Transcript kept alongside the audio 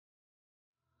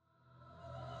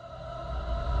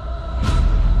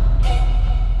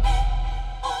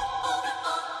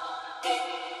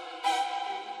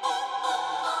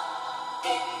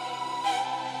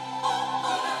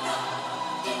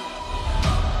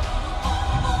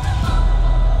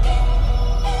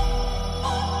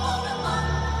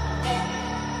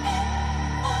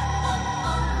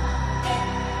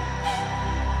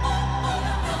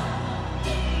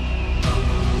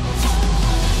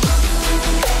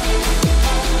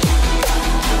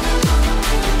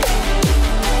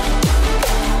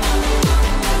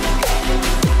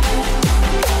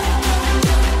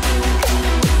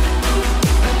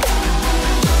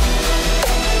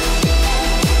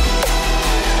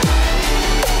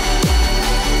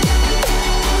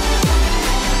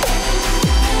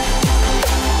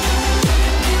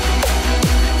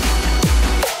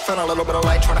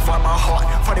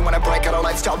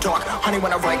lifestyle dark. Honey,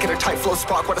 when I write, get a tight flow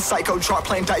spark. What a psycho chart,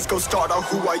 playing dice, go starter.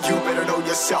 Who are you? Better know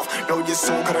yourself. Know your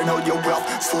soul, gotta know your wealth.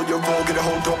 Slow your roll, get a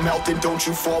hold, don't melt. And don't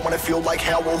you fall when I feel like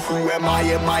hell. Well, who am I?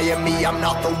 Am I and me? I'm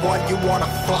not the one you wanna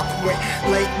fuck with.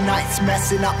 Late nights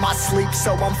messing up my sleep,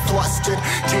 so I'm flustered.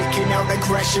 Taking out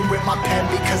aggression with my pen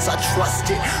because I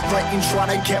trust it. Writing,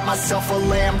 trying to get myself a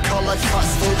lamb color cuss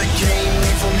for the game.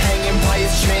 Leave him hanging by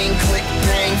his chain. Click,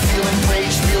 bang, feeling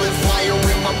rage, feeling fire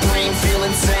in my brain. Feel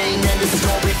insane, and it's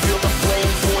story, feel the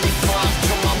flame. 45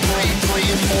 to my brain,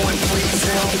 praying for it, please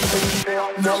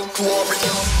help. No glory.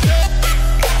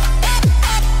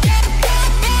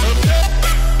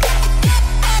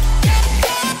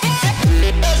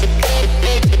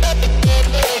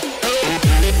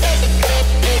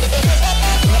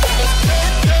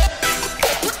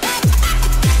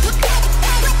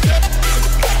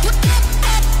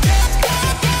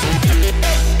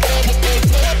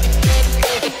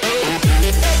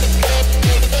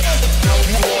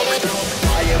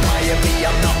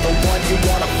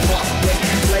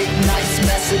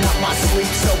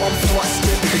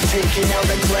 Taking out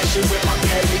aggression with my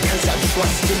pen because I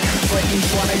trust it. Writing,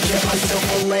 trying to get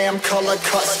myself a lamb color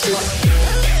custard.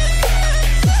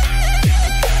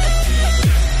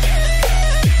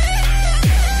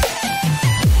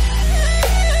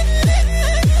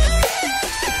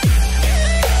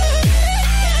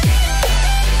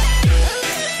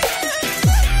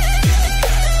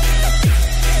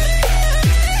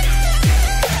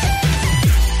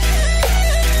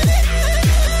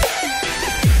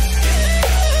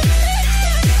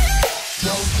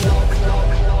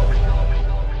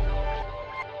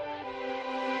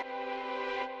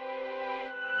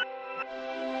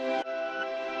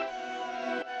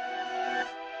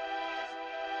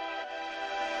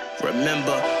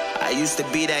 Remember, I used to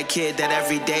be that kid that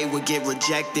every day would get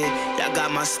rejected. Y'all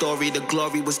got my story, the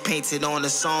glory was painted on a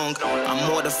song. I'm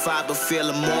mortified but feel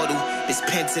immortal. This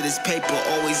pen to this paper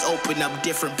always open up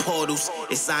different portals.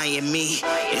 It's I and me,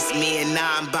 it's me and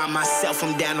I'm by myself.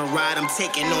 I'm down the ride, I'm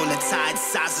taking on the tide.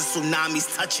 Size of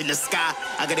tsunamis touching the sky.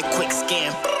 I got a quick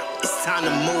scan, it's time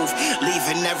to move.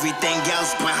 Leaving everything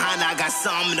else behind, I got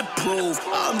something to prove.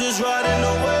 I'm just riding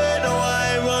away, no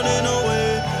I ain't running away.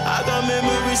 I got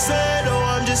memories set, oh,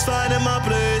 I'm just finding my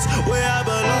place where I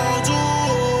belong to.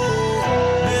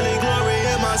 Feeling glory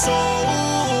in my soul.